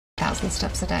100,000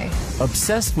 steps a day.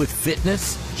 Obsessed with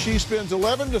fitness? She spends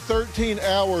 11 to 13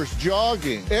 hours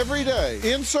jogging every day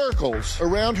in circles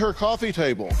around her coffee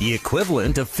table. The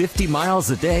equivalent of 50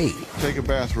 miles a day. Take a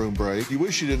bathroom break. You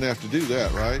wish you didn't have to do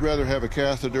that, right? You'd rather have a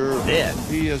catheter. Then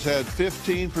he has had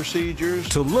 15 procedures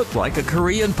to look like a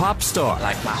Korean pop star.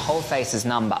 Like, my whole face is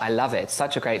numb, but I love it. It's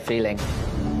such a great feeling.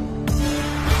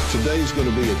 Today's going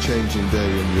to be a changing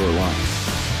day in your life.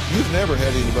 You've never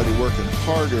had anybody working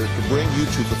harder to bring you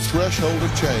to the threshold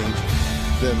of change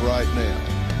than right now.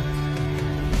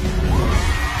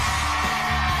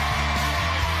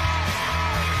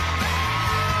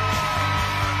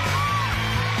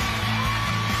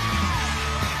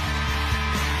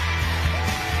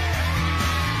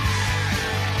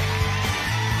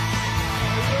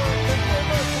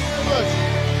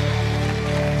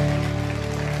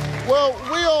 Well,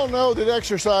 we all know that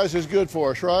exercise is good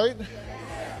for us, right?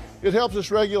 It helps us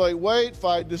regulate weight,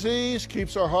 fight disease,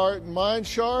 keeps our heart and mind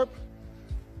sharp.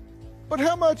 But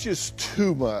how much is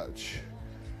too much?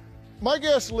 My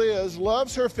guest Liz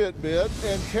loves her Fitbit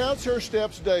and counts her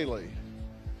steps daily.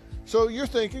 So you're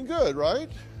thinking good, right?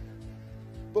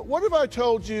 But what if I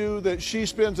told you that she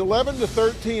spends 11 to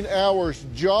 13 hours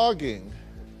jogging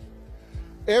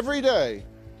every day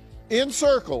in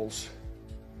circles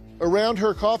around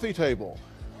her coffee table?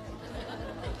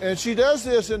 And she does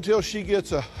this until she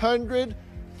gets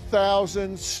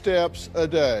 100,000 steps a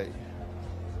day.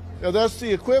 Now that's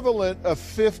the equivalent of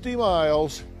 50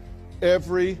 miles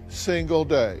every single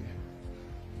day.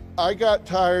 I got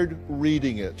tired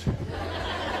reading it.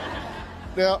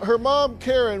 Now, her mom,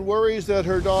 Karen, worries that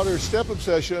her daughter's step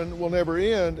obsession will never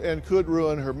end and could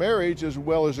ruin her marriage as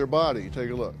well as her body.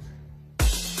 Take a look. I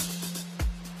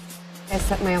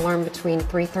set my alarm between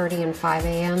 3:30 and 5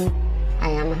 a.m. I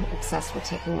am obsessed with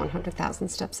taking 100,000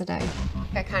 steps a day.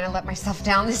 I kind of let myself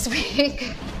down this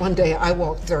week. One day I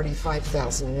walked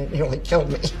 35,000 and it nearly killed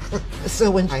me.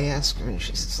 So when I asked her, and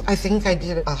she says, I think I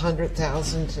did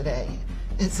 100,000 today.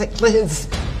 It's like, Liz,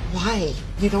 why?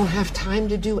 You don't have time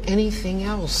to do anything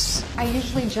else. I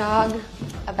usually jog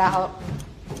about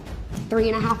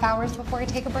 3.5 hours before I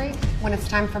take a break. When it's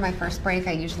time for my first break,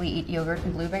 I usually eat yogurt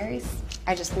and blueberries.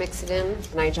 I just mix it in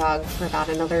and I jog for about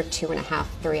another 2.5,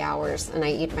 3 hours, and I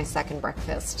eat my second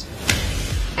breakfast.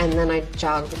 And then I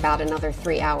jog about another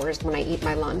 3 hours when I eat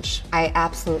my lunch. I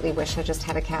absolutely wish I just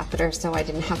had a catheter so I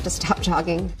didn't have to stop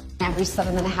jogging. Every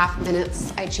 7.5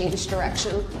 minutes, I change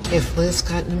direction. If Liz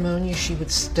got pneumonia, she would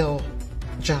still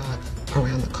jog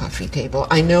around the coffee table.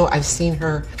 I know I've seen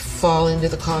her fall into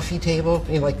the coffee table,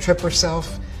 like trip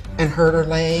herself and hurt her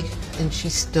leg, and she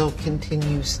still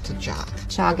continues to jog.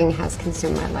 Jogging has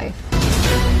consumed my life.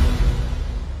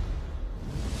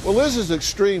 Well, Liz's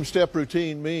extreme step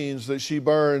routine means that she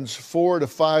burns 4,000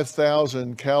 to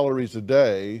 5,000 calories a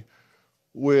day,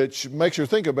 which makes her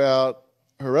think about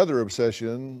her other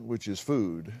obsession, which is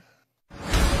food.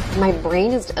 My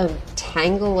brain is a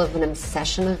tangle of an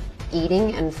obsession of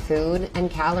eating and food and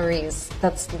calories.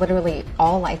 That's literally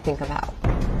all I think about.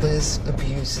 Liz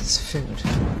abuses food.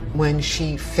 When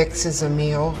she fixes a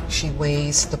meal, she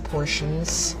weighs the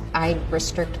portions. I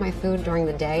restrict my food during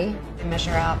the day. I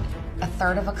measure out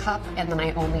 1/3 of a cup, and then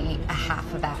I only eat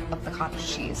 1/2 of that of the cottage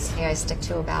cheese. I stick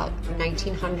to about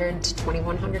 1,900 to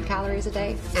 2,100 calories a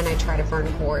day, and I try to burn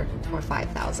 4,000 or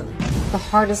 5,000. The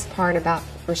hardest part about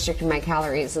restricting my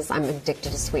calories is I'm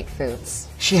addicted to sweet foods.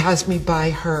 She has me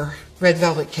buy her red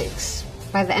velvet cakes.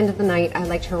 By the end of the night, I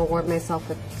like to reward myself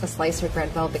with a slice of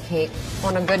red velvet cake.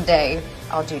 On a good day,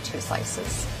 I'll do 2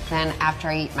 slices. Then after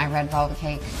I eat my red velvet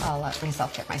cake, I'll let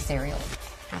myself get my cereal.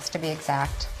 Has to be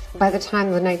exact. By the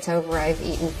time the night's over, I've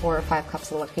eaten 4 or 5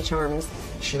 cups of Lucky Charms.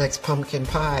 She likes pumpkin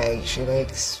pie, she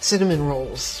likes cinnamon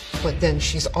rolls, but then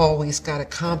she's always got to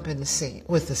compensate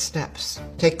with the steps.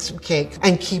 Take some cake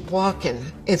and keep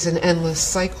walking. It's an endless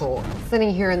cycle.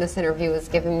 Sitting here in this interview is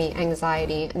giving me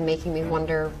anxiety and making me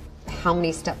wonder how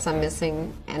many steps I'm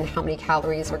missing and how many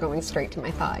calories are going straight to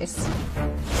my thighs.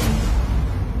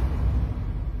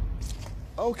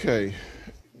 Okay,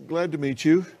 glad to meet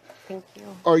you. Thank you.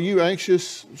 Are you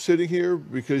anxious sitting here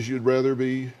because you'd rather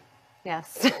be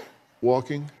Yes.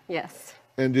 walking? Yes.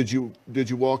 And did you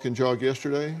walk and jog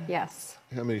yesterday? Yes.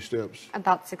 How many steps?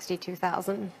 About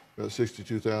 62,000. About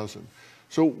 62,000.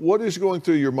 So what is going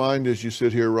through your mind as you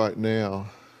sit here right now?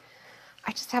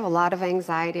 I just have a lot of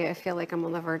anxiety. I feel like I'm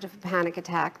on the verge of a panic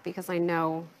attack because I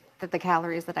know that the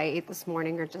calories that I ate this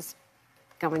morning are just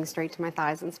going straight to my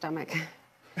thighs and stomach.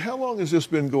 How long has this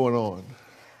been going on?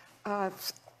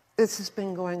 This has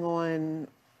been going on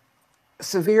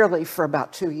severely for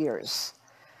about 2 years.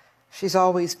 She's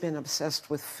always been obsessed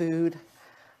with food,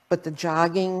 but the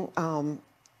jogging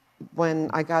When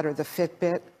I got her the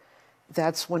Fitbit,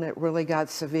 that's when it really got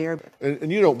severe.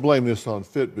 And you don't blame this on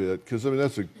Fitbit, because I mean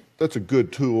that's a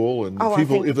good tool, and Oh, I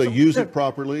people, think if they it's use good. it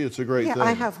properly, it's a great Yeah, thing.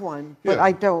 I have one, but Yeah.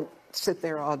 I don't sit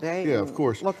there all day Yeah, and of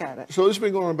course. look at it. So this has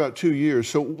been going on about 2 years.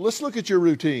 So let's look at your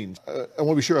routines. I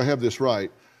want to be sure I have this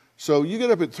right. So you get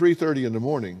up at 3:30 in the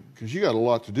morning because you got a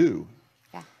lot to do.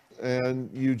 Yeah. And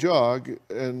you jog,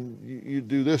 and you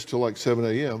do this till like 7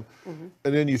 a.m., and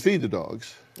then you feed the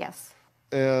dogs. Yes.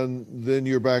 And then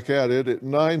you're back at it. At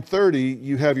 9:30,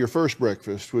 you have your first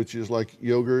breakfast, which is like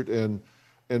yogurt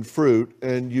and fruit,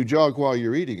 and you jog while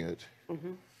you're eating it.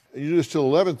 And you do this till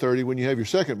 11:30 when you have your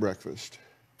second breakfast.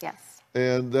 Yes.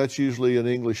 And that's usually an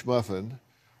English muffin.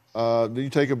 Then you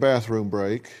take a bathroom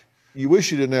break. You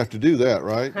wish you didn't have to do that,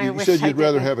 right? I You wish said I you'd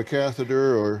rather didn't. have a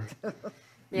catheter, or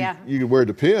Yeah. you could wear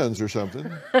Depends or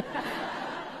something.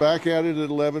 Back at it at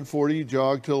 11:40, you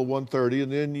jog till 1:30,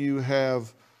 and then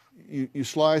you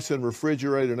slice and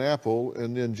refrigerate an apple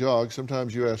and then jog.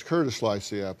 Sometimes you ask her to slice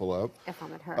the apple up. If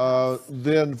I'm at her house.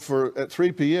 Then at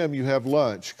 3 p.m. you have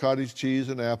lunch, cottage cheese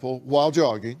and apple, while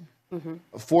jogging.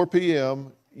 4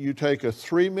 p.m. you take a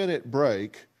 3-minute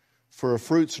break for a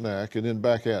fruit snack, and then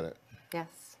back at it. Yes.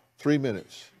 3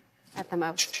 minutes. At the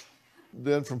most.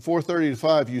 Then from 4:30 to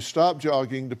 5, you stop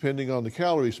jogging, depending on the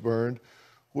calories burned,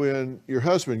 when your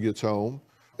husband gets home.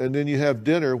 And then you have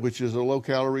dinner, which is a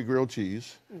low-calorie grilled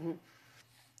cheese.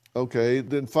 Okay,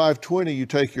 then 5:20, you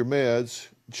take your meds,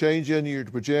 change into your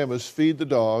pajamas, feed the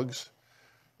dogs.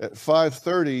 At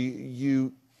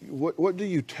 5:30, what do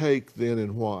you take then,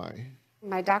 and why?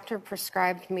 My doctor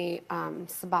prescribed me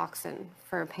Suboxone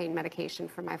for a pain medication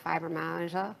for my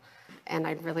fibromyalgia, and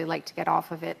I'd really like to get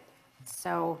off of it.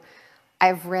 So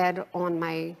I've read on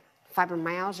my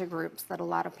fibromyalgia groups that a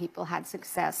lot of people had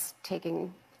success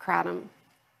taking kratom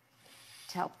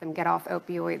to help them get off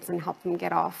opioids and help them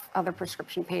get off other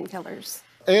prescription painkillers.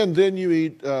 And then you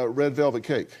eat red velvet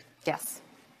cake. Yes.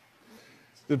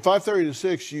 Then 5:30 to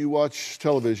 6, you watch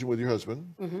television with your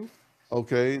husband.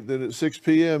 Okay, then at 6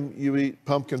 p.m., you eat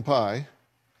pumpkin pie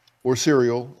or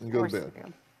cereal and go Or to bed.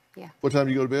 cereal. Yeah. What time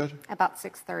do you go to bed? About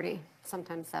 6:30,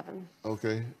 sometimes 7.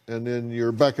 Okay, and then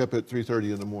you're back up at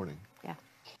 3:30 in the morning. Yeah.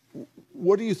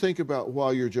 What do you think about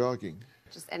while you're jogging?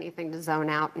 Just anything to zone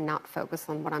out and not focus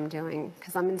on what I'm doing,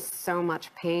 because I'm in so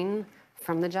much pain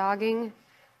from the jogging.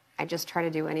 I just try to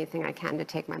do anything I can to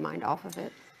take my mind off of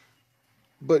it.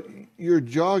 But you're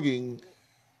jogging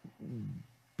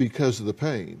because of the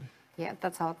pain, Yeah,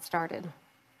 that's how it started.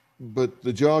 but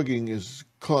the jogging is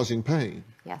causing pain.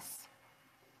 Yes.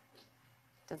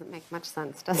 Doesn't make much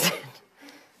sense, does it?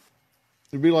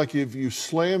 It'd be like if you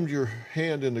slammed your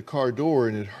hand in the car door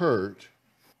and it hurt.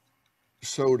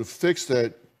 So to fix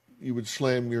that, you would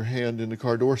slam your hand in the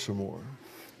car door some more.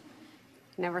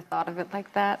 Never thought of it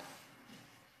like that.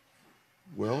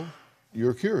 Well,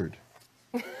 you're cured.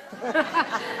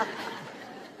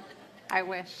 I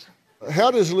wish. How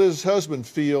does Liz's husband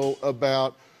feel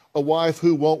about a wife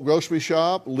who won't grocery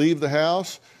shop, leave the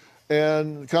house,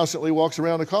 and constantly walks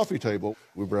around the coffee table?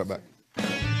 We'll be right back.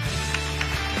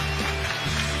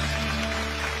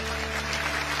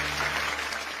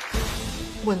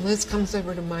 When Liz comes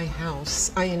over to my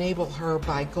house, I enable her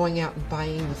by going out and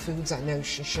buying the foods I know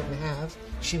she shouldn't have.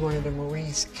 She wanted a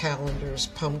Maurice Callender's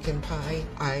pumpkin pie.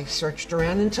 I searched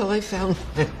around until I found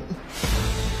one.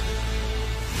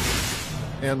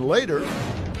 And later,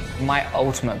 My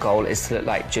ultimate goal is to look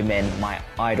like Jimin, my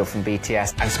idol from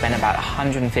BTS. I've spent about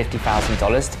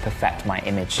 $150,000 to perfect my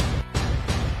image.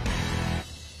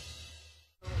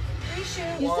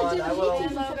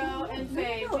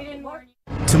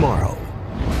 Tomorrow,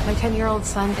 My 10-year-old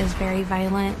son is very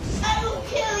violent. I will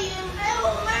kill you. I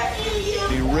will murder you.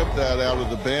 he ripped that out of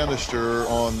the banister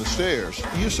on the stairs.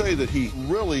 You say that he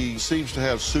really seems to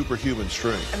have superhuman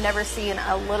strength. I've never seen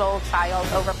a little child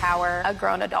overpower a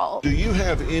grown adult. Do you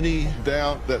have any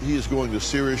doubt that he is going to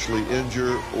seriously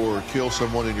injure or kill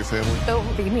someone in your family? It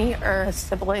will be me or his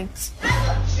siblings. I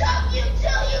will choke you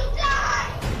till you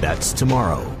die. that's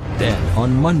tomorrow. Then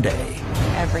on Monday,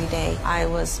 Every day I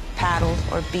was paddled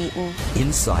or beaten.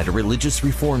 inside a religious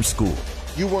reform school.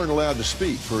 You weren't allowed to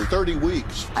speak for 30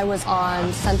 weeks. I was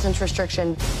on sentence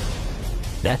restriction.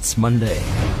 That's Monday.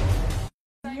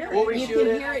 You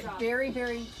can hear it very,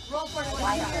 very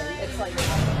quietly. It's like...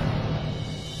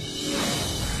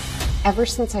 Ever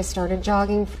since I started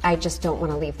jogging, I just don't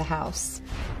want to leave the house.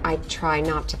 I try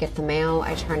not to get the mail.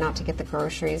 I try not to get the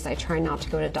groceries. I try not to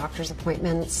go to doctor's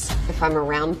appointments. If I'm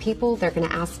around people, they're going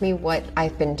to ask me what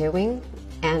I've been doing,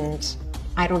 and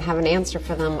I don't have an answer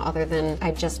for them other than I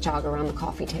just jog around the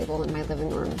coffee table in my living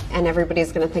room. And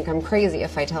everybody's going to think I'm crazy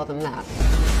if I tell them that.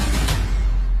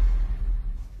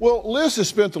 Well, Liz has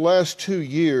spent the last 2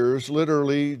 years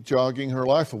literally jogging her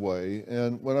life away.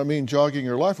 And when I mean jogging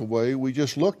her life away, we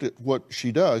just looked at what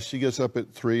she does. She gets up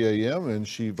at 3 a.m. and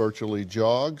she virtually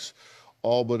jogs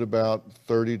all but about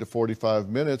 30 to 45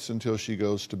 minutes until she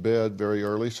goes to bed very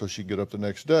early so she can get up the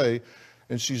next day.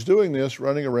 And she's doing this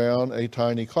running around a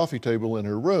tiny coffee table in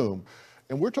her room.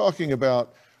 And we're talking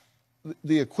about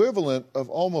the equivalent of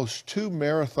almost 2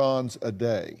 marathons a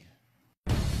day.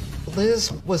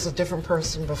 Liz was a different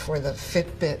person before the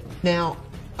Fitbit. Now,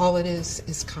 all it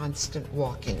is constant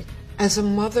walking. As a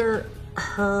mother,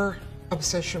 her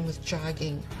obsession with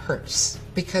jogging hurts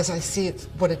because I see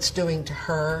what it's doing to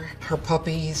her, her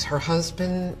puppies, her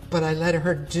husband, but I let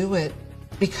her do it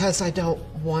because I don't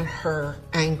want her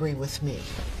angry with me.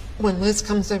 When Liz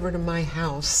comes over to my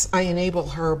house, I enable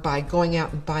her by going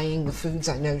out and buying the foods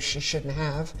I know she shouldn't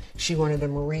have. She wanted a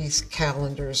Maurice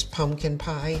Callender's pumpkin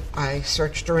pie. I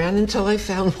searched around until I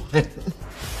found one.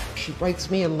 She writes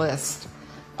me a list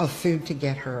of food to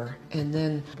get her. And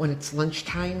then when it's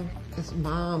lunchtime, says,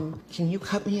 Mom, can you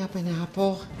cut me up an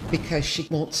apple? Because she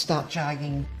won't stop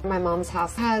jogging. My mom's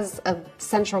house has a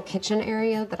central kitchen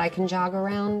area that I can jog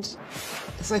around.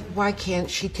 It's like, why can't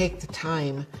she take the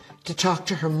time to talk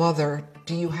to her mother?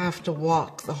 Do you have to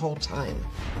walk the whole time?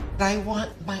 I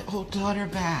want my old daughter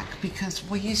back because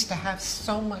we used to have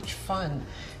so much fun.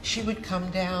 She would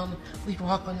come down, we'd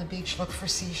walk on the beach, look for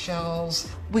seashells.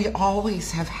 We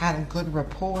always have had a good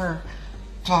rapport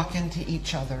talking to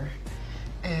each other.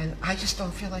 And I just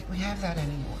don't feel like we have that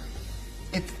anymore.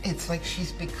 It's like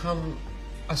she's become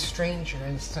a stranger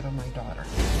instead of my daughter.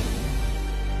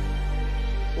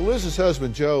 Well, Liz's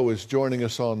husband, Joe, is joining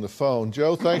us on the phone.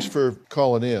 Joe, thanks for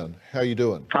calling in. How you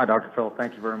doing? Hi, Dr. Phil.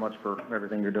 Thank you very much for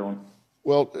everything you're doing.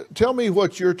 Well, tell me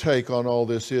what your take on all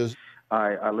this is.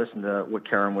 I listened to what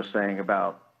Karen was saying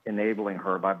about enabling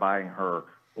her by buying her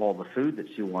all the food that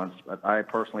she wants, but I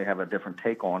personally have a different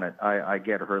take on it. I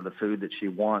get her the food that she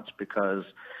wants because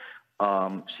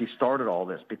she started all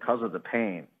this because of the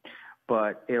pain,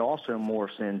 but it also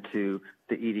morphs into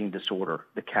the eating disorder,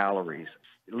 the calories.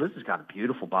 Liz has got a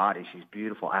beautiful body. She's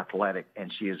beautiful, athletic,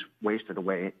 and she is wasted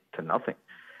away to nothing.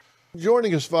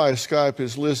 Joining us via Skype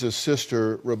is Liz's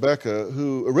sister, Rebecca,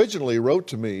 who originally wrote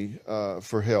to me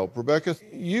for help. Rebecca,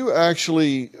 you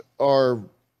actually are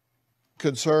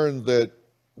concerned that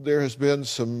there has been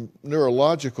some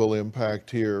neurological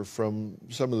impact here from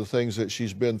some of the things that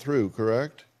she's been through,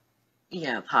 correct?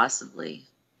 Yeah, possibly.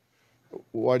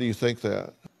 Why do you think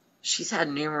that? She's had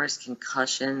numerous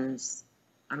concussions.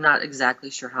 I'm not exactly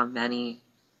sure how many.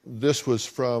 This was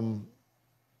from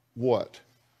what?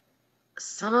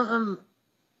 Some of them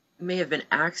may have been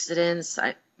accidents.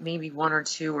 Maybe 1 or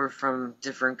 2 were from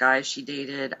different guys she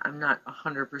dated. I'm not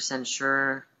 100%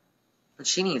 sure, but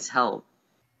she needs help.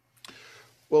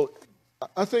 Well,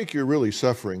 I think you're really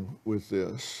suffering with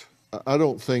this. I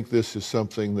don't think this is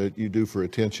something that you do for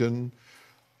attention.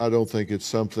 I don't think it's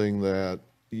something that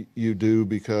you do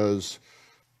because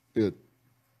it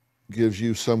gives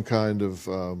you some kind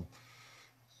of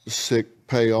sick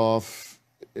payoff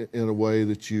in a way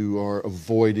that you are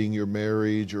avoiding your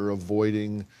marriage or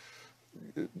avoiding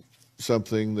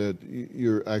something that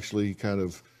you're actually kind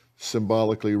of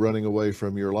symbolically running away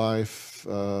from your life.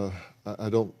 I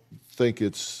don't think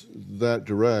it's that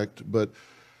direct, but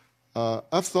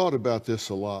I've thought about this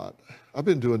a lot. I've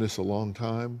been doing this a long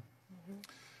time,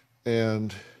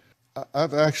 and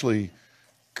I've actually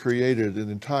created an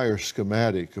entire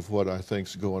schematic of what I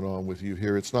think's going on with you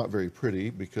here. It's not very pretty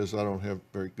because I don't have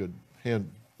very good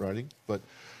handwriting, but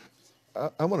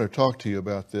I want to talk to you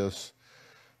about this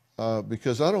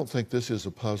because I don't think this is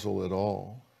a puzzle at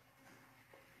all.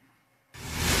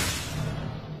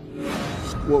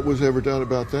 What was ever done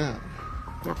about that?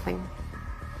 Nothing.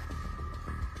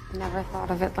 Never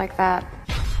thought of it like that.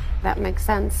 That makes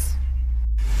sense.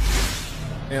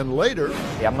 And later...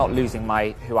 Yeah, I'm not losing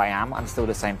who I am. I'm still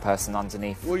the same person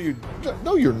underneath. Well,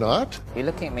 no, you're not. You're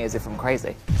looking at me as if I'm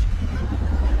crazy.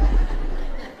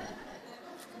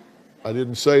 I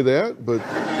didn't say that, but...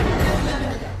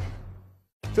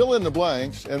 Fill in the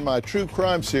Blanks and my true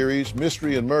crime series,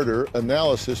 Mystery and Murder,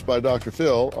 Analysis by Dr.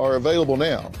 Phil, are available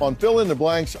now. On Fill in the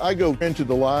Blanks, I go into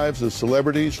the lives of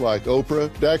celebrities like Oprah,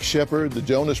 Dax Shepard, the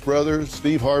Jonas Brothers,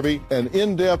 Steve Harvey, and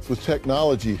in-depth with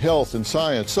technology, health, and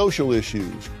science, social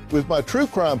issues. With my true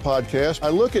crime podcast, I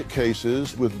look at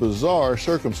cases with bizarre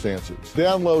circumstances.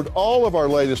 Download all of our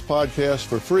latest podcasts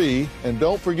for free, and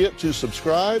don't forget to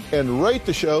subscribe and rate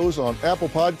the shows on Apple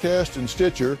Podcasts and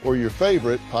Stitcher or your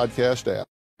favorite podcast app.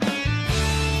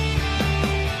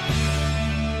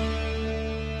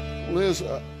 Liz,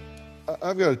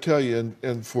 I've got to tell you,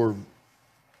 and for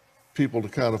people to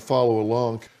kind of follow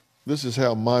along. This is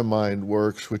how my mind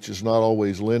works, which is not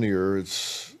always linear.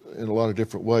 It's in a lot of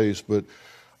different ways, but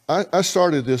I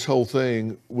started this whole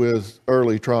thing with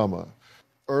early trauma.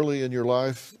 Early in your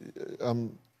life,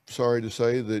 I'm sorry to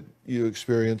say that you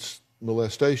experienced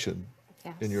molestation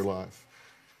in your life.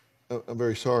 I'm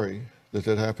very sorry that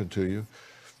that happened to you.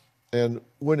 And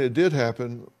when it did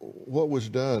happen, what was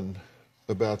done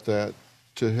about that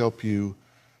to help you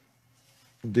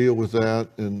deal with that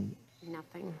and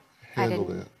Nothing. handle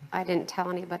that? I didn't tell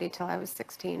anybody till I was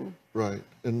 16. Right.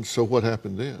 And so what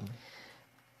happened then?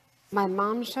 My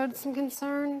mom showed some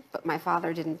concern, but my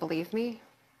father didn't believe me.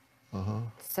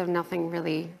 So nothing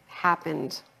really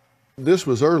happened. This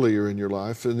was earlier in your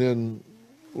life, and then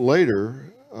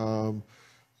later,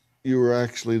 you were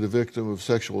actually the victim of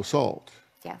sexual assault.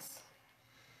 Yes.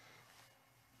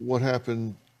 What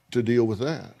happened to deal with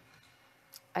that?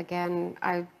 Again,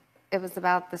 it was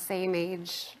about the same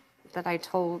age that I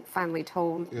finally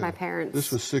told my parents.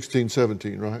 This was 16,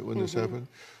 17, right, when this happened?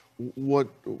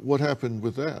 What happened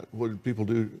with that? What did people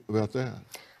do about that?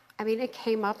 I mean, it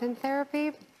came up in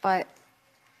therapy, but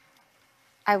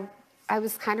I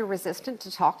was kind of resistant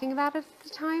to talking about it at the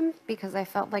time because I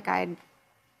felt like I'd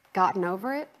gotten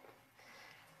over it.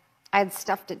 I'd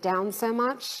stuffed it down so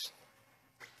much.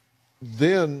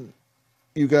 Then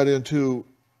you got into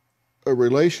a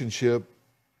relationship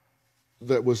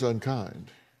that was unkind.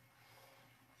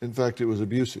 In fact, it was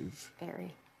abusive.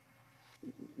 Very.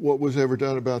 What was ever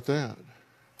done about that?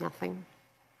 Nothing.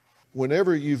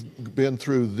 Whenever you've been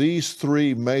through these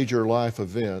three major life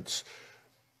events,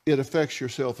 it affects your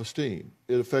self-esteem.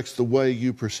 It affects the way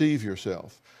you perceive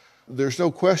yourself. There's no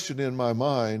question in my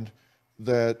mind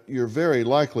that you're very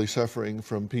likely suffering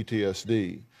from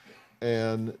PTSD.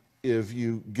 And if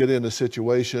you get in a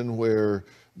situation where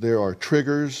there are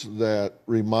triggers that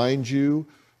remind you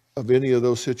of any of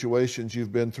those situations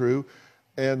you've been through,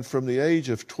 and from the age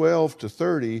of 12 to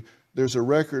 30, there's a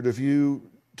record of you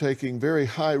taking very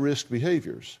high-risk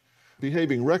behaviors,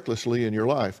 behaving recklessly in your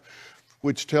life,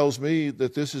 which tells me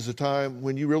that this is a time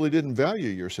when you really didn't value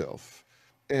yourself.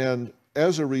 And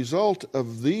as a result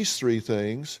of these three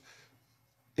things,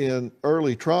 in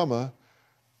early trauma,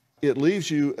 it leaves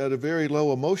you at a very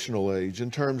low emotional age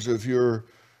in terms of your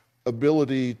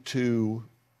ability to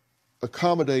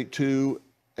accommodate to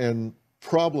and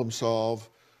problem solve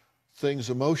things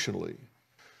emotionally.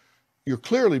 You're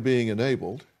clearly being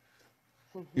enabled.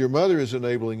 Your mother is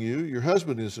enabling you, your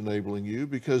husband is enabling you,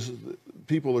 because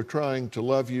people are trying to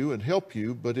love you and help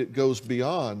you, but it goes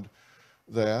beyond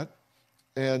that.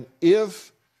 And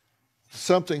if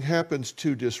something happens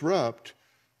to disrupt,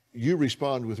 you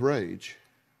respond with rage.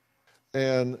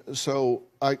 And so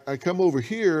I come over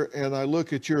here and I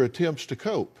look at your attempts to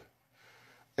cope.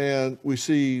 And we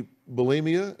see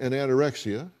bulimia and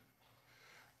anorexia.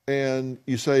 And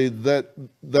you say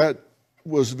that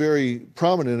was very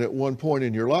prominent at one point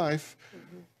in your life.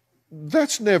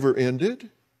 That's never ended.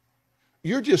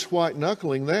 You're just white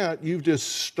knuckling that. You've just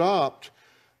stopped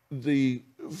the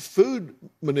food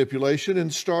manipulation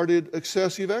and started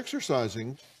excessive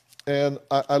exercising. And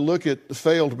I look at the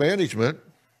failed management.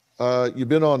 You've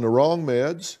been on the wrong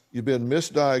meds. You've been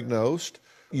misdiagnosed.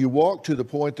 You walk to the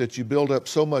point that you build up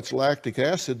so much lactic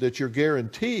acid that you're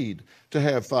guaranteed to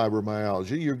have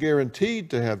fibromyalgia. You're guaranteed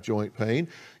to have joint pain.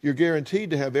 You're guaranteed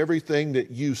to have everything that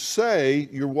you say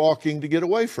you're walking to get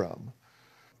away from.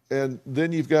 And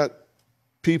then you've got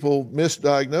people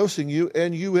misdiagnosing you,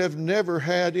 and you have never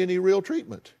had any real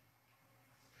treatment.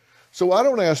 So I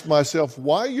don't ask myself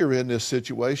why you're in this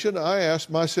situation. I ask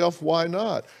myself why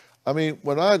not. I mean,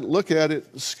 when I look at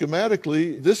it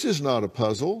schematically, this is not a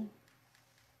puzzle.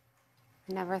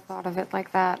 Never thought of it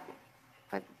like that,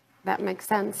 but that makes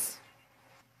sense.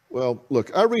 Well,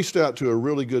 look, I reached out to a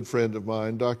really good friend of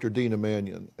mine, Dr. Dina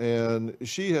Mannion, and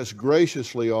she has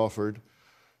graciously offered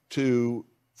to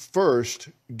first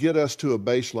get us to a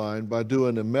baseline by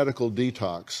doing a medical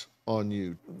detox on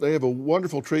you. They have a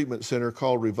wonderful treatment center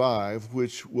called Revive,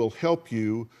 which will help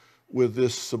you with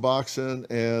this Suboxone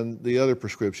and the other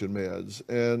prescription meds.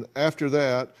 And after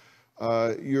that,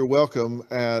 you're welcome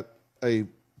at a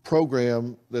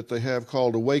program that they have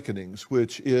called Awakenings,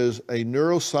 which is a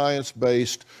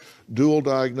neuroscience-based dual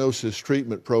diagnosis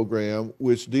treatment program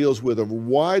which deals with a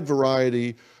wide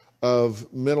variety of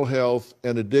mental health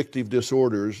and addictive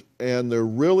disorders. And they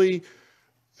really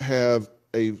have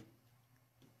a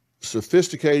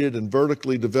sophisticated and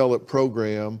vertically developed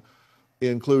program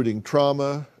including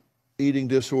trauma, eating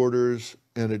disorders,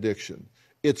 and addiction.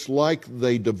 It's like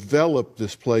they developed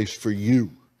this place for you.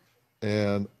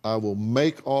 And I will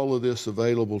make all of this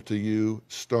available to you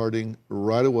starting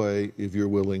right away if you're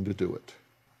willing to do it.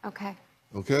 Okay.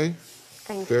 Okay?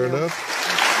 Thank Fair you. enough?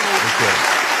 Okay.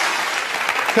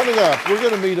 Coming up, we're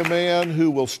going to meet a man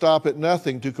who will stop at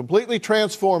nothing to completely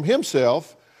transform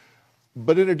himself,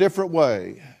 but in a different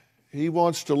way. He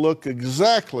wants to look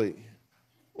exactly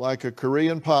like a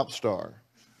Korean pop star.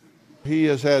 He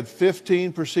has had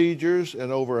 15 procedures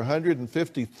and over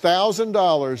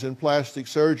 $150,000 in plastic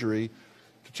surgery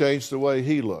to change the way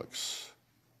he looks.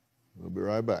 We'll be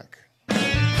right back.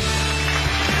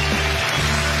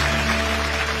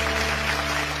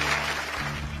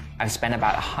 I've spent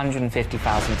about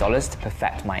 $150,000 to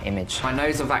perfect my image. My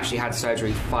nose, I've actually had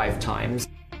surgery 5 times.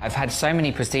 I've had so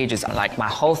many procedures, like my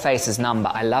whole face is numb,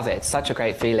 but I love it. It's such a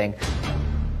great feeling.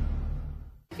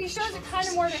 He shows it kind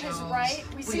of more to his right.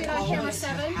 We see it on camera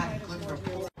 7.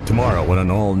 Tomorrow on an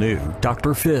all-new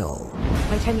Dr.Phil.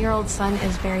 My 10-year-old son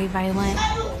is very violent.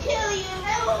 I will kill you.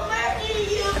 I will murder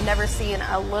you. I've never seen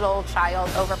a little child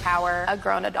overpower a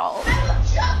grown adult. I will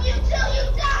chop you till you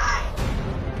die.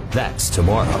 That's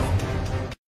tomorrow.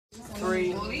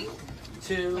 3,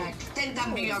 2, 1.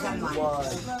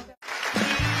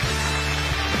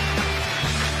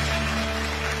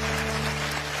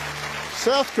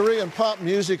 South Korean pop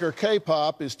music, or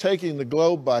K-pop, is taking the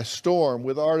globe by storm,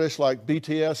 with artists like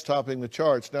BTS topping the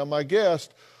charts. Now, my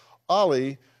guest,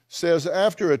 Oli, says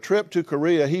after a trip to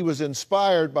Korea, he was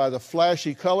inspired by the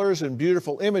flashy colors and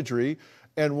beautiful imagery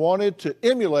and wanted to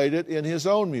emulate it in his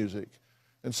own music.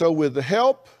 And so with the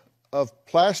help of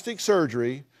plastic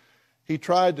surgery, he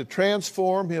tried to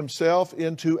transform himself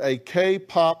into a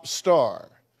K-pop star.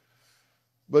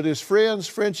 But his friends,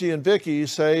 Frenchie and Vicky,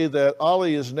 say that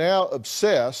Oli is now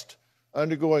obsessed,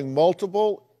 undergoing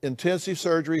multiple intensive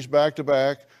surgeries back to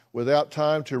back without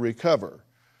time to recover.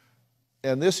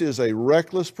 And this is a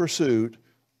reckless pursuit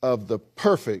of the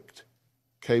perfect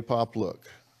K-pop look.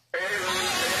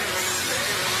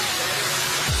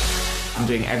 I'm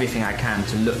doing everything I can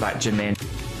to look like Jimin,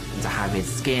 to have his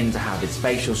skin, to have his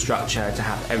facial structure, to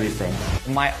have everything.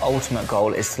 My ultimate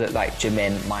goal is to look like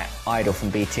Jimin, my idol from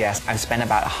BTS. I've spent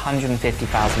about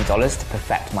 $150,000 to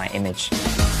perfect my image. I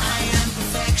am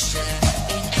perfection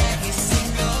in every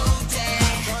single day.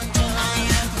 I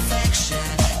am perfection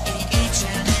in each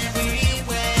and every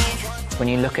way. When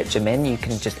you look at Jimin, you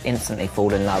can just instantly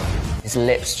fall in love. His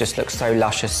lips just look so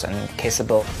luscious and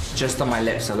kissable. Just on my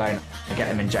lips alone, I get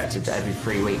them injected every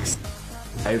 3 weeks.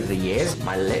 Over the years,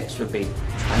 my lips would be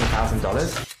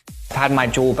 $20,000. I've had my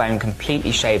jawbone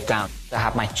completely shaved down. I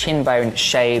have my chin bone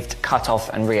shaved, cut off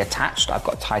and reattached. I've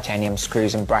got titanium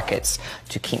screws and brackets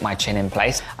to keep my chin in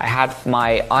place. I had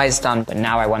my eyes done, but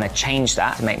now I want to change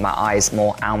that to make my eyes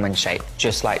more almond shaped,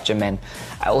 just like Jimin.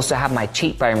 I also have my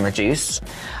cheekbone reduced.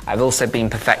 I've also been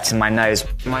perfecting my nose.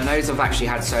 My nose, I've actually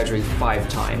had surgery 5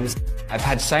 times. I've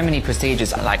had so many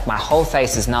procedures, like my whole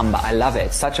face is numb, but I love it.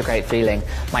 It's such a great feeling.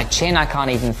 My chin I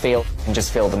can't even feel, I can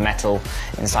just feel the metal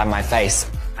inside my face.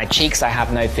 My cheeks I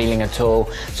have no feeling at all,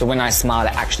 so when I smile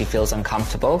it actually feels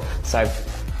uncomfortable. So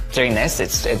doing this,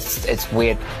 it's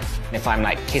weird. If I'm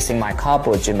like kissing my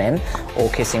cardboard Jimin or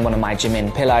kissing one of my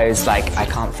Jimin pillows, like I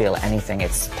can't feel anything.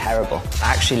 It's terrible.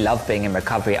 I actually love being in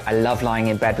recovery. I love lying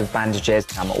in bed with bandages.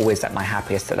 I'm always at my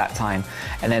happiest at that time.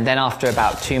 And then after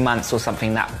about 2 months or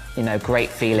something, that, you know, great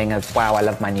feeling of, wow, I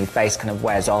love my new face kind of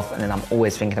wears off, and then I'm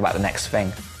always thinking about the next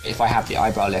thing. If I have the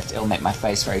eyebrow lift, it'll make my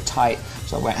face very tight,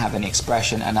 so I won't have any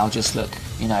expression, and I'll just look,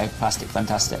 you know, plastic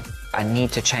fantastic. I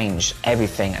need to change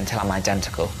everything until I'm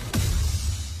identical.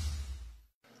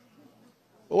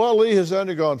 Well, Lee has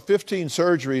undergone 15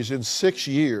 surgeries in 6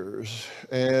 years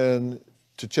and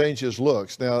to change his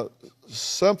looks. Now,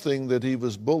 something that he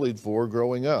was bullied for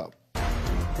growing up.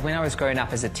 When I was growing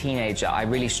up as a teenager, I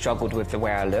really struggled with the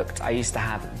way I looked. I used to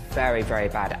have very, very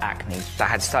bad acne. I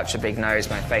had such a big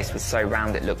nose, my face was so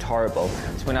round it looked horrible.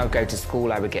 So when I would go to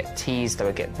school, I would get teased, I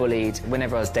would get bullied.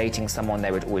 Whenever I was dating someone,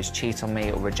 they would always cheat on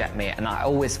me or reject me, and I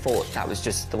always thought that was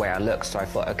just the way I looked, so I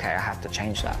thought, okay, I have to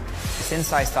change that.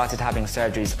 Since I started having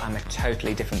surgeries, I'm a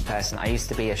totally different person. I used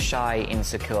to be a shy,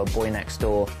 insecure boy next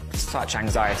door, such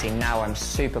anxiety. Now I'm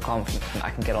super confident.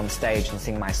 I can get on stage and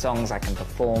sing my songs, I can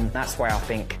perform. That's why I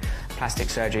think plastic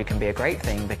surgery can be a great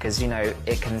thing, because, you know,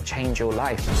 it can change your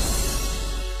life.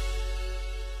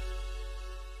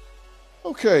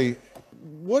 Okay,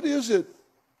 what is it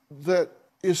that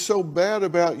is so bad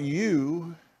about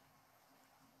you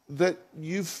that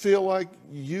you feel like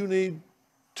you need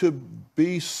to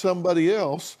be somebody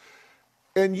else?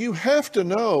 And you have to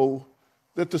know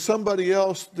that the somebody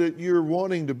else that you're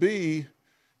wanting to be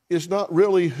is not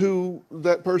really who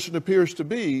that person appears to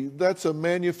be. That's a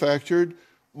manufactured,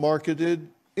 marketed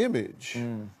image.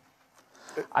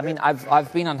 I mean,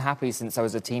 I've been unhappy since I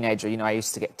was a teenager. You know, I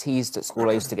used to get teased at school,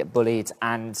 I used to get bullied,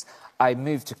 and I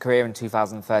moved to Korea in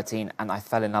 2013, and I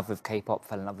fell in love with K-pop,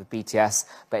 fell in love with BTS,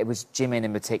 but it was Jimin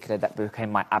in particular that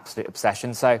became my absolute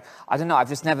obsession. So, I don't know, I've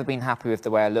just never been happy with the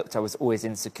way I looked. I was always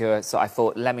insecure, so I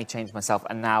thought, let me change myself,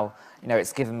 and now, you know,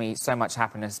 it's given me so much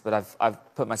happiness, but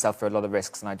I've put myself through a lot of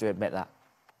risks, and I do admit that.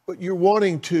 But you're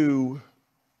wanting to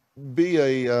be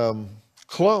a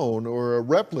clone or a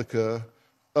replica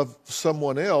of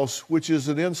someone else, which is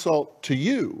an insult to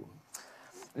you.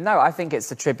 No, I think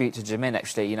it's a tribute to Jimin,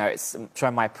 actually. You know, it's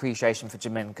showing my appreciation for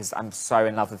Jimin because I'm so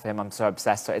in love with him, I'm so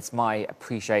obsessed. So it's my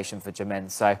appreciation for Jimin.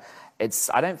 So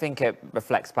I don't think it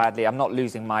reflects badly. I'm not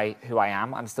losing who I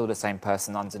am. I'm still the same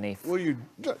person underneath. Well,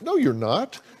 no, you're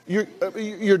not.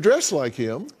 You're dressed like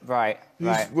him. Right,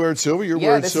 He's wearing silver, you're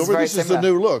wearing silver. This is the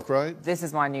new look, right? This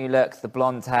is my new look, the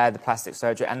blonde hair, the plastic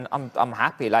surgery, and I'm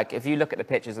happy. Like, if you look at the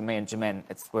pictures of me and Jimin,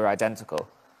 we're identical.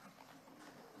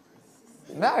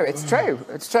 No, it's true.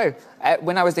 It's true.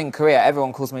 When I was in Korea,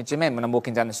 everyone calls me Jimin. When I'm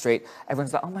walking down the street,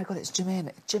 everyone's like, oh my God, it's Jimin,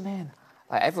 it's Jimin.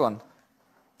 Like, everyone,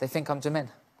 they think I'm Jimin.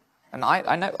 And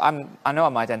I know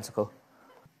I'm identical.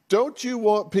 Don't you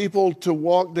want people to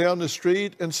walk down the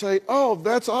street and say, oh,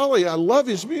 that's Oli, I love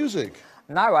his music?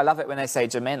 No, I love it when they say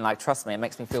Jimin. Like, trust me, it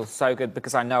makes me feel so good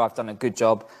because I know I've done a good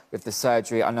job with the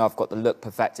surgery. I know I've got the look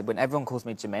perfected. When everyone calls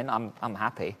me Jimin, I'm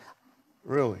happy.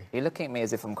 Really? You're looking at me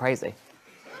as if I'm crazy.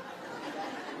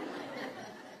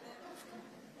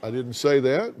 I didn't say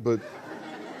that, but...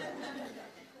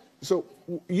 So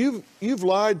you've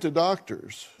lied to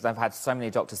doctors. I've had so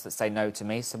many doctors that say no to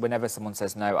me, so whenever someone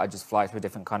says no, I just fly to a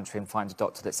different country and find a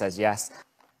doctor that says yes.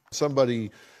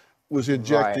 Somebody was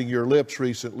injecting your lips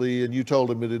recently, and you told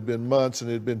him it had been months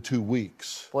and it had been 2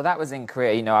 weeks. Well, that was in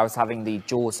Korea. You know, I was having the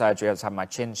jaw surgery. I was having my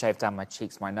chin shaved down, my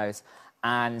cheeks, my nose.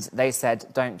 And they said,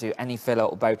 don't do any filler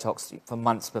or Botox for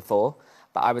months before.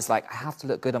 But I was like, I have to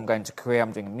look good. I'm going to Korea.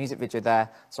 I'm doing a music video there.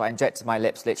 So I injected my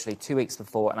lips literally 2 weeks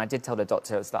before. And I did tell the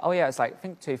doctor, it was like, oh, yeah, it's like, I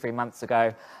think 2-3 months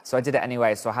ago. So I did it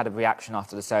anyway. So I had a reaction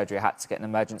after the surgery. I had to get an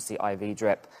emergency IV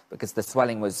drip because the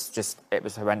swelling was just, it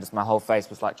was horrendous. My whole face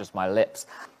was like just my lips.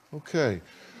 Okay.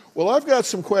 Well, I've got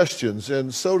some questions,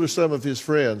 and so do some of his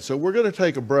friends. So we're going to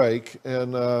take a break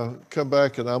and come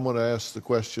back, and I'm going to ask the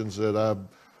questions that I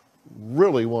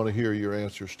really want to hear your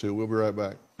answers to. We'll be right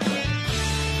back.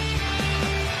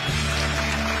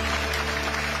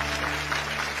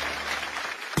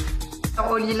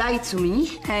 Oli lied to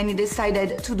me and he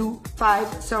decided to do 5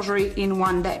 surgeries in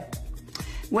 1 day.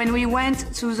 When we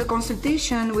went to the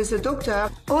consultation with the doctor,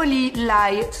 Oli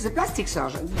lied to the plastic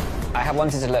surgeon. I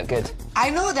wanted to look good. I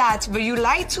know that, but you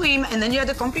lied to him and then you had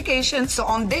a complication. So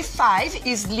on day 5,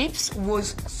 his lips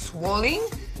was swollen,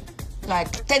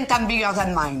 like 10 times bigger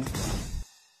than mine.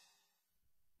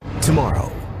 Tomorrow.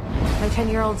 My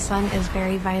 10-year-old son is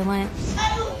very violent.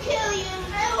 I will kill you.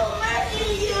 I will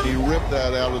murder you. He ripped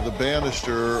that out of the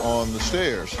banister on the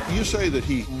stairs. You say that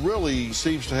he really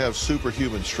seems to have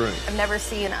superhuman strength. I've never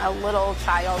seen a little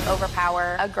child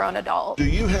overpower a grown adult. Do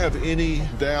you have any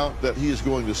doubt that he is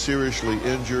going to seriously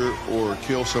injure or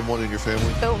kill someone in your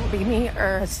family? Don't be me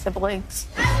or his siblings.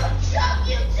 I will choke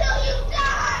you till you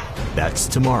die. That's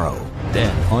tomorrow.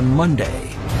 Then on Monday.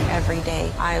 Every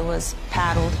day I was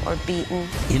paddled or beaten.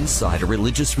 Inside a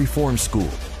religious reform school.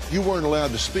 You weren't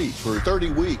allowed to speak for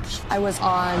 30 weeks. I was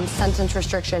on sentence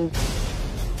restriction.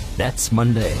 That's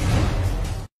Monday.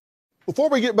 Before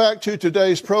we get back to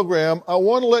today's program, I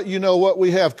want to let you know what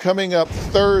we have coming up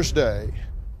Thursday.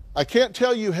 I can't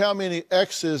tell you how many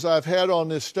exes I've had on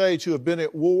this stage who have been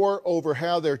at war over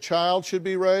how their child should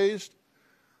be raised.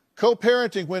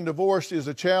 Co-parenting when divorced is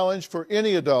a challenge for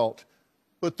any adult,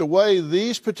 but the way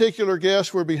these particular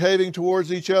guests were behaving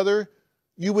towards each other,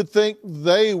 you would think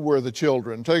they were the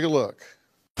children. Take a look.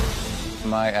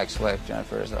 My ex-wife,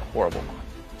 Jennifer, is a horrible mom.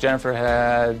 Jennifer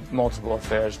had multiple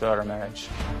affairs throughout our marriage.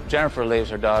 Jennifer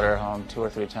leaves her daughter home 2 or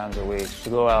 3 times a week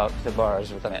to go out to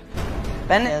bars with men.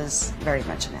 Ben is very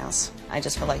much an ass. I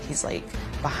just feel like he's like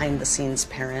behind-the-scenes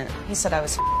parent. He said I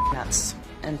was nuts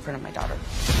in front of my daughter.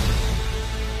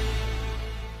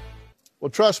 Well,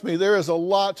 trust me, there is a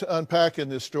lot to unpack in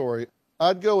this story.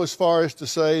 I'd go as far as to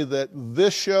say that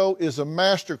this show is a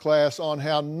masterclass on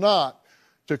how not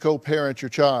to co-parent your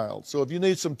child. So if you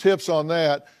need some tips on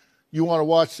that, you want to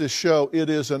watch this show. It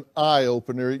is an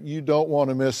eye-opener. You don't want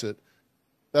to miss it.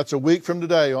 That's a week from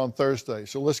today on Thursday.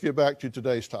 So let's get back to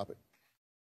today's topic.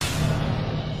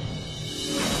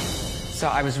 So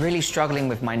I was really struggling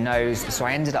with my nose, so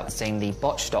I ended up seeing the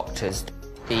botched doctors.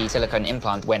 The silicone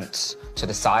implant went to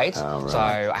the side, so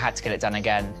I had to get it done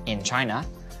again in China,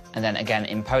 and then again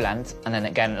in Poland, and then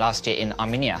again last year in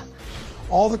Armenia.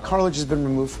 All the cartilage has been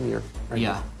removed from your right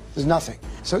now. There's nothing.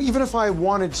 So even if I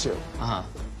wanted to,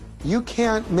 you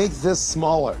can't make this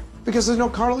smaller because there's no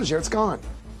cartilage there. It's gone.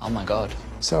 Oh my God.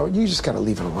 So you just got to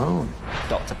leave it alone.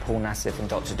 Dr. Paul Nassif and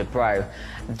Dr. DeBro,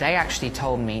 they actually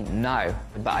told me no,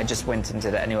 but I just went and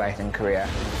did it anyway in Korea.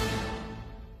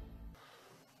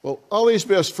 Well, Oli's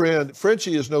best friend,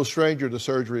 Frenchie, is no stranger to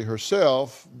surgery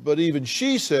herself, but even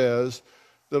she says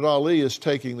that Oli is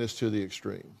taking this to the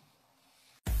extreme.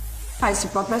 I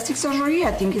support plastic surgery.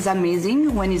 I think it's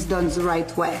amazing when it's done the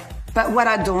right way. But what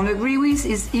I don't agree with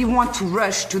is he wants to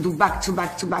rush to do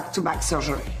back-to-back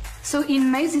surgery. So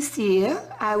in May this year,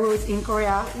 I was in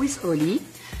Korea with Oli,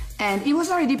 and it was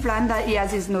already planned that he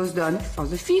has his nose done for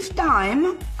the 5th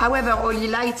time. However, Oli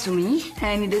lied to me,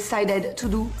 and he decided to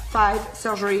do 5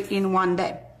 surgeries in one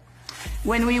day.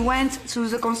 When we went to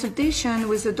the consultation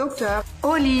with the doctor,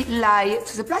 Oli lied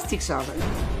to the plastic surgeon.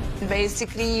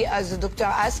 Basically, as the doctor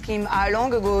asked him, how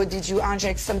long ago did you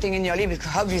inject something in your lip?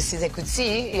 Because obviously they could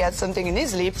see he had something in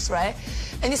his lips, right?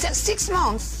 And he said 6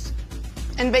 months.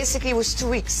 And basically it was 2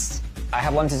 weeks. I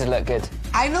have wanted to look good.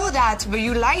 I know that, but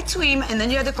you lied to him and then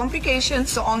you had a complication.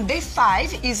 So on day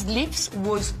 5, his lips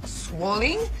was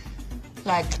swelling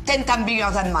like 10 times bigger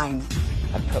than mine.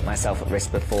 I put myself at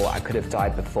risk before. I could have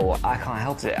died before. I can't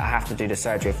help it. I have to do the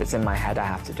surgery. If it's in my head, I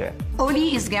have to do it.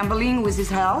 Oli is gambling with his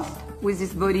health, with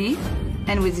his body,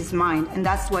 and with his mind. And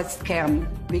that's what scares me,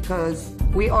 because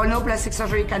we all know plastic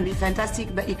surgery can be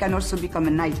fantastic, but it can also become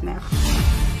a nightmare.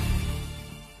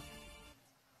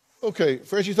 Okay,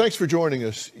 Frenchie, thanks for joining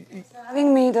us. Thanks for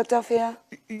having me, Dr. Phil.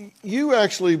 You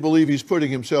actually believe he's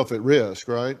putting himself at risk,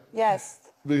 right? Yes.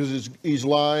 Because he's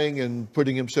lying and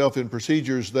putting himself in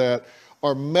procedures that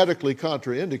are medically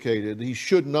contraindicated. He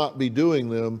should not be doing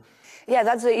them. Yeah,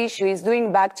 that's the issue. He's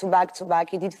doing back-to-back.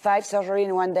 He did 5 surgeries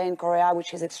in one day in Korea,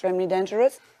 which is extremely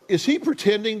dangerous. Is he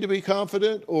pretending to be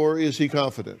confident, or is he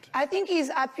confident? I think he's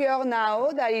happier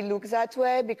now that he looks that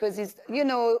way because he's, you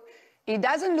know, he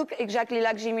doesn't look exactly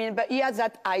like Jimin, but he has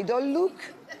that idol look.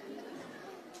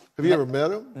 Have you ever met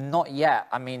him? Not yet.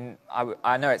 I mean,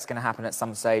 I know it's going to happen at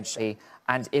some stage.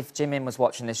 And if Jimin was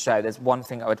watching this show, there's one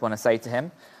thing I would want to say to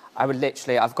him. I would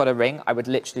literally, I've got a ring, I would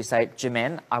literally say,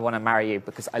 Jimin, I want to marry you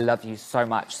because I love you so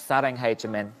much. Sarang hey,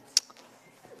 Jimin.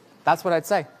 That's what I'd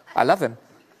say. I love him.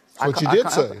 That's what you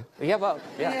did say. Yeah, well,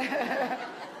 yeah.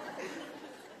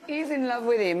 He's in love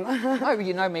with him. Oh,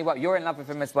 you know me well. You're in love with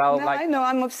him as well. No, like... I know.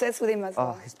 I'm obsessed with him as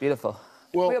well. Oh, he's beautiful.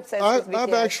 Well,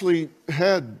 I've actually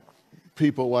had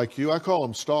people like you. I call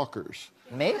them stalkers.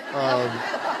 Me?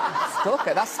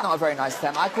 Stalker? That's not a very nice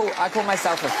term. I call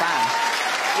myself a fan.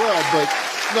 Well, but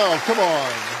no, come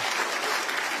on.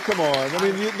 Come on. I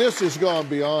mean, this has gone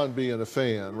beyond being a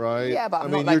fan, right? Yeah, but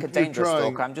I'm not like a dangerous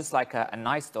stalker. I'm just like a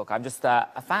nice stalker. I'm just a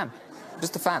fan.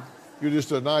 Just a fan. You're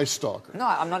just a nice stalker. No,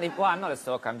 I'm not. Well, I'm not a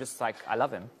stalker. I'm just like, I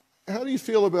love him. How do you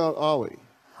feel about Oli?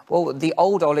 Well, the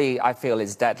old Oli, I feel,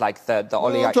 is dead. Like the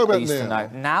Oli I used to know.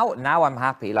 Now I'm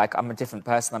happy. Like, I'm a different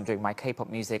person. I'm doing my K-pop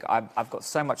music. I've got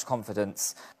so much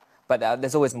confidence. But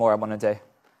there's always more I want to do.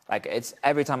 Like, it's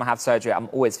every time I have surgery, I'm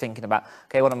always thinking about,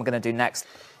 okay, what am I going to do next?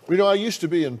 You know, I used to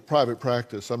be in private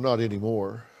practice. I'm not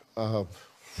anymore. That's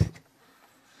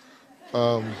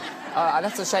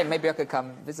a shame. Maybe I could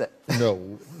come visit.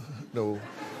 No.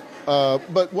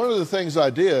 But one of the things I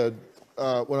did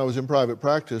when I was in private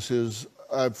practice is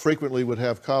I frequently would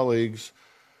have colleagues,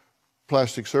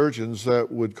 plastic surgeons, that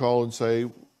would call and say,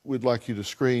 we'd like you to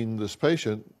screen this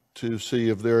patient to see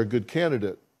if they're a good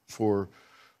candidate for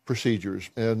procedures.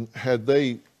 And had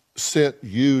they sent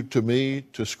you to me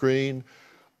to screen,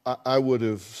 I would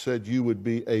have said you would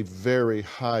be a very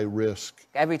high risk.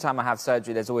 Every time I have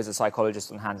surgery, there's always a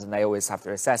psychologist on hand, and they always have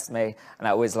to assess me, and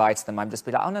I always lie to them. I'm just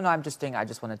be like, oh, no, I just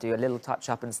want to do a little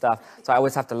touch-up and stuff. So I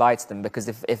always have to lie to them, because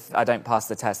if I don't pass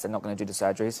the test, they're not going to do the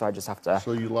surgery, so I just have to...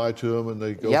 So you lie to them, and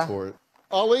they go for it.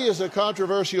 Oli is a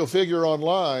controversial figure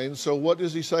online, so what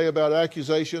does he say about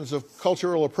accusations of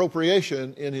cultural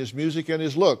appropriation in his music and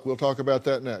his look? We'll talk about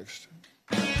that next.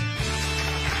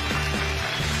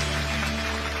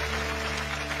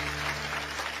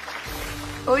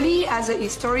 Oli has a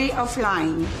history of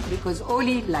lying because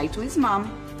Oli lied to his mom.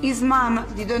 His mom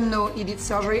didn't know he did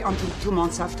surgery until 2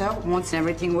 months after, once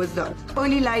everything was done.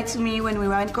 Oli lied to me when we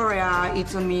were in Korea. He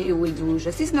told me he will do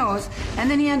just his nose, and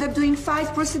then he ended up doing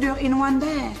 5 procedures in one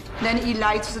day. Then he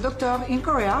lied to the doctor in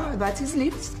Korea about his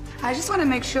lips. I just want to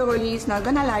make sure Oli is not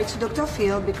going to lie to Dr.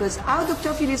 Phil, because how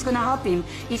Dr. Phil is going to help him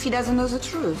if he doesn't know the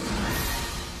truth?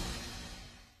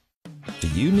 Do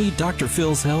you need Dr.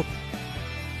 Phil's help?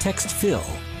 Text Phil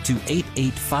to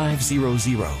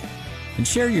 88500 and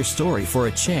share your story for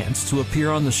a chance to appear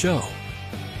on the show.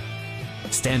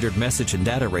 Standard message and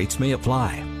data rates may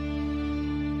apply.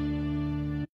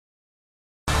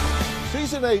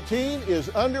 Season 18 is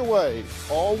underway.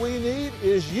 All we need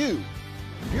is you.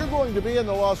 If you're going to be in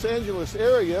the Los Angeles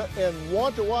area and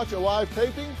want to watch a live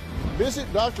taping, visit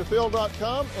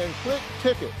drphil.com and click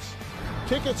tickets.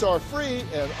 Tickets are free,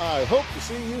 and I hope to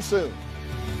see you soon.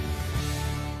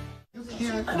 You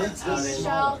can't make this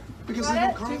smaller because they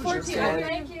don't call you.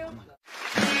 Thank you.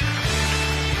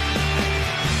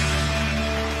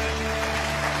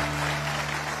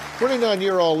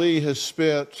 29-year Ali has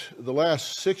spent the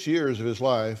last 6 years of his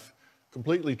life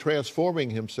completely transforming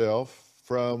himself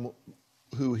from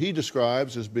who he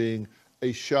describes as being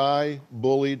a shy,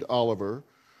 bullied Oliver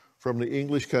from the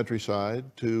English countryside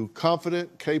to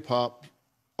confident K-pop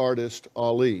artist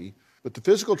Ali. But the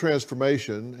physical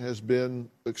transformation has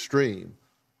been extreme.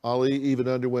 Ali even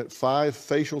underwent 5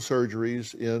 facial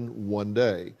surgeries in one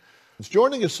day.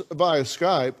 Joining us via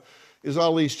Skype is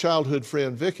Ali's childhood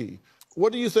friend, Vicky.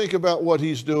 What do you think about what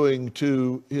he's doing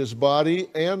to his body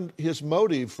and his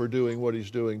motive for doing what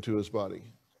he's doing to his body?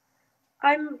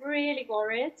 I'm really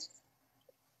worried.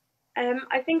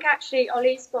 I think actually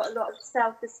Oli's got a lot of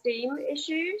self-esteem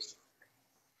issues.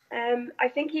 I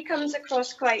think he comes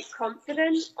across quite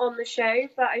confident on the show,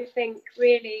 but I think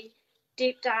really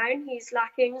deep down he's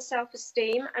lacking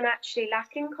self-esteem and actually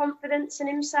lacking confidence in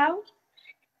himself.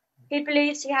 He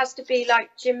believes he has to be like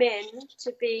Jimin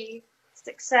to be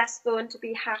successful and to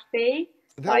be happy.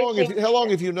 And how long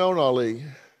have you known Ali?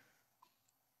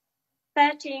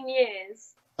 13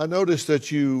 years. I noticed that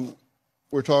you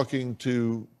were talking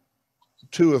to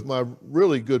 2 of my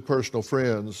really good personal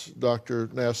friends, Dr.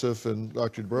 Nassif and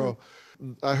Dr. DeBro.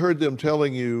 I heard them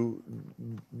telling you,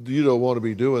 you don't want to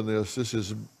be doing this. This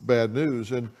is bad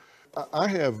news. And I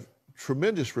have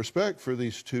tremendous respect for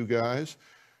these 2 guys.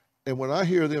 And when I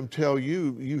hear them tell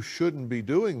you, you shouldn't be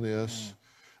doing this,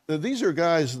 now these are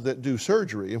guys that do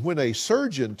surgery. And when a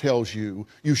surgeon tells you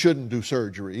you shouldn't do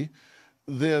surgery,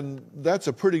 then that's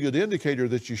a pretty good indicator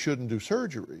that you shouldn't do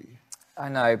surgery. I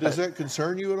know, Does that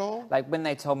concern you at all? Like, when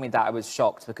they told me that, I was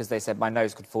shocked because they said my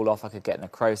nose could fall off, I could get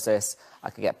necrosis, I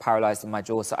could get paralyzed in my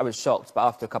jaw. So I was shocked, but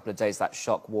after a couple of days, that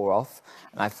shock wore off.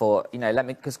 And I thought, you know,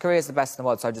 because Korea is the best in the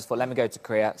world, so I just thought, let me go to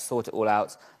Korea, sort it all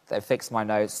out. They fixed my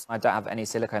nose. I don't have any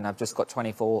silicone. I've just got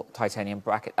 24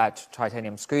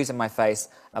 titanium screws in my face.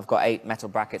 I've got 8 metal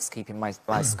brackets keeping my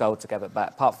skull together. But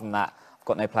apart from that, I've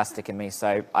got no plastic in me,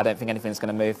 so I don't think anything's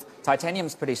going to move.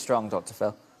 Titanium's pretty strong, Dr.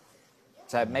 Phil.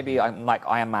 So maybe I'm like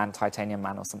Iron Man, Titanium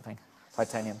Man or something.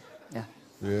 Titanium, yeah.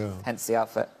 Yeah. Hence the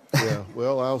outfit. Yeah,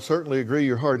 well, I'll certainly agree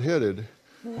you're hard-headed.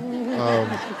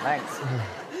 Thanks.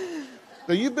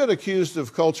 Now, you've been accused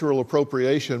of cultural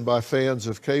appropriation by fans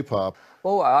of K-pop.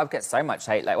 Well, I get so much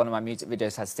hate. Like, one of my music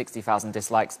videos has 60,000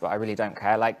 dislikes, but I really don't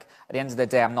care. Like, at the end of the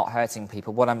day, I'm not hurting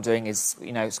people. What I'm doing is,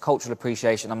 you know, it's cultural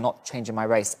appreciation. I'm not changing my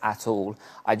race at all.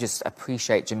 I just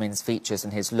appreciate Jimin's features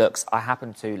and his looks. I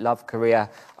happen to love Korea.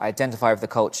 I identify with the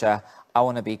culture. I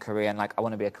want to be Korean, like, I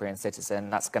want to be a Korean citizen.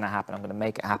 That's going to happen. I'm going to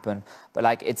make it happen. But,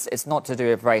 like, it's not to do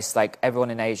with race. Like, everyone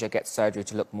in Asia gets surgery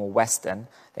to look more Western.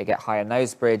 They get higher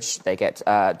nose bridge. They get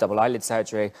double eyelid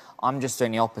surgery. I'm just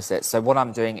doing the opposite. So what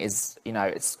I'm doing is, you know,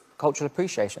 it's cultural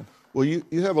appreciation. Well,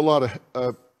 you have a lot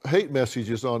of hate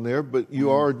messages on there, but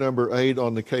you are number 8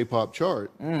 on the K-pop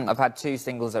chart. I've had 2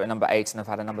 singles that are number 8, and I've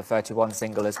had a number 31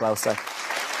 single as well. So, yeah.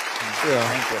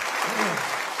 Thank you.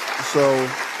 So,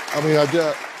 I mean,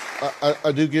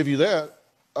 I do give you that.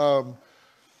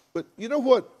 But you know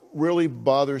what really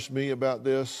bothers me about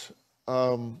this?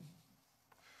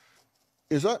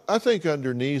 Is I think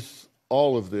underneath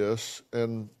all of this,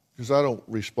 and because I don't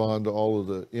respond to all of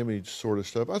the image sort of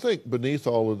stuff, I think beneath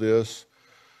all of this,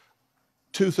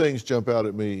 2 things jump out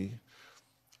at me.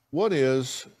 One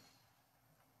is,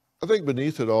 I think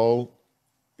beneath it all,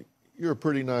 you're a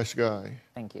pretty nice guy.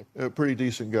 Thank you. A pretty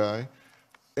decent guy.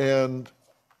 And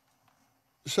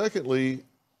secondly,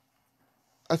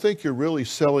 I think you're really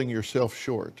selling yourself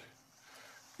short.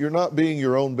 You're not being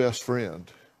your own best friend.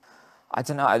 I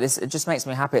don't know. It just makes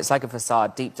me happy. It's like a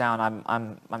facade. Deep down,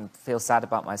 I feel sad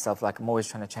about myself. Like, I'm always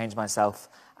trying to change myself,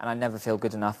 and I never feel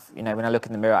good enough. You know, when I look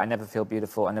in the mirror, I never feel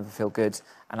beautiful. I never feel good,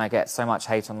 and I get so much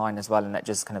hate online as well, and it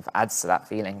just kind of adds to that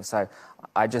feeling. So,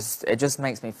 it just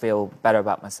makes me feel better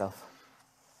about myself.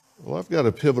 Well, I've got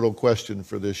a pivotal question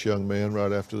for this young man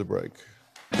right after the break.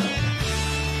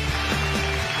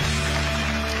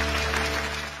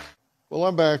 Well,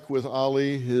 I'm back with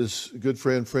Ali, his good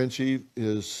friend Frenchie,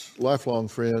 his lifelong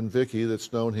friend Vicky,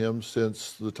 that's known him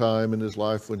since the time in his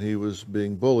life when he was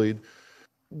being bullied.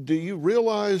 Do you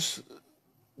realize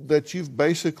that you've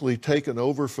basically taken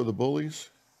over for the bullies?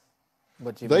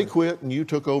 They quit and you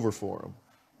took over for them.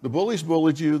 The bullies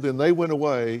bullied you, then they went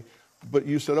away, but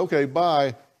you said, okay,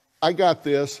 bye, I got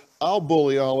this, I'll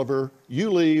bully Oliver,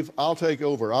 you leave, I'll take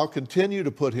over. I'll continue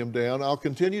to put him down, I'll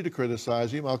continue to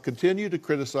criticize him, I'll continue to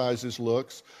criticize his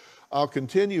looks, I'll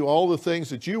continue all the things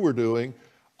that you were doing,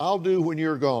 I'll do when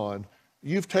you're gone.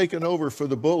 You've taken over for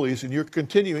the bullies and you're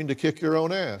continuing to kick your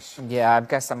own ass. Yeah, I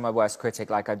guess I'm my worst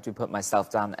critic. Like, I do put myself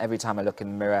down. Every time I look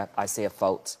in the mirror, I see a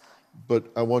fault. But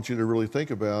I want you to really think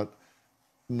about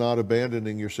not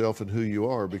abandoning yourself and who you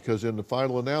are, because in the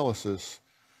final analysis,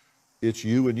 it's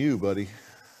you and you, buddy.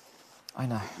 I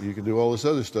know. You can do all this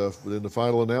other stuff, but in the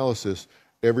final analysis,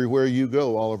 everywhere you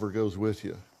go, Oliver goes with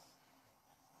you.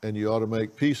 And you ought to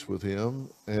make peace with him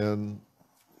and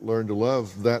learn to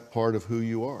love that part of who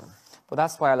you are. Well,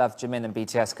 that's why I love Jimin and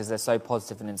BTS, because they're so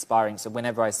positive and inspiring. So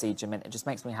whenever I see Jimin, it just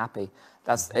makes me happy.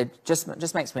 It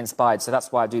just makes me inspired. So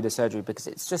that's why I do the surgery, because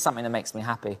it's just something that makes me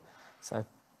happy. So.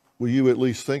 Will you at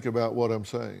least think about what I'm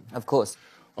saying? Of course.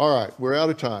 All right, we're out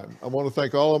of time. I want to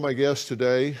thank all of my guests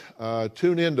today.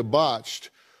 Tune in to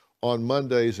Botched on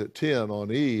Mondays at 10 on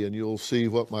E, and you'll see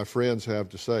what my friends have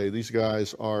to say. These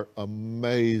guys are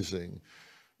amazing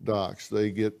docs.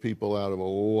 They get people out of a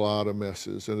lot of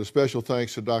messes. And a special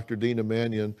thanks to Dr. Dina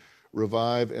Mannion,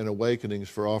 Revive and Awakenings,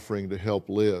 for offering to help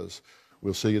Liz.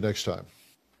 We'll see you next time.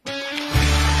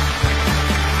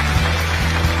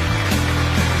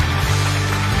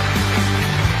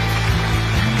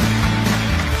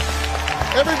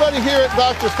 Everybody here at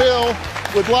Dr.Phil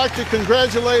would like to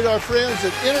congratulate our friends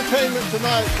at Entertainment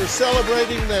Tonight for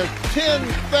celebrating their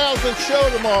 10,000th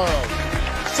show tomorrow.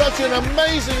 Such an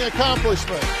amazing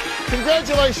accomplishment.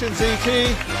 Congratulations,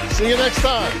 E.T. See you next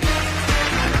time.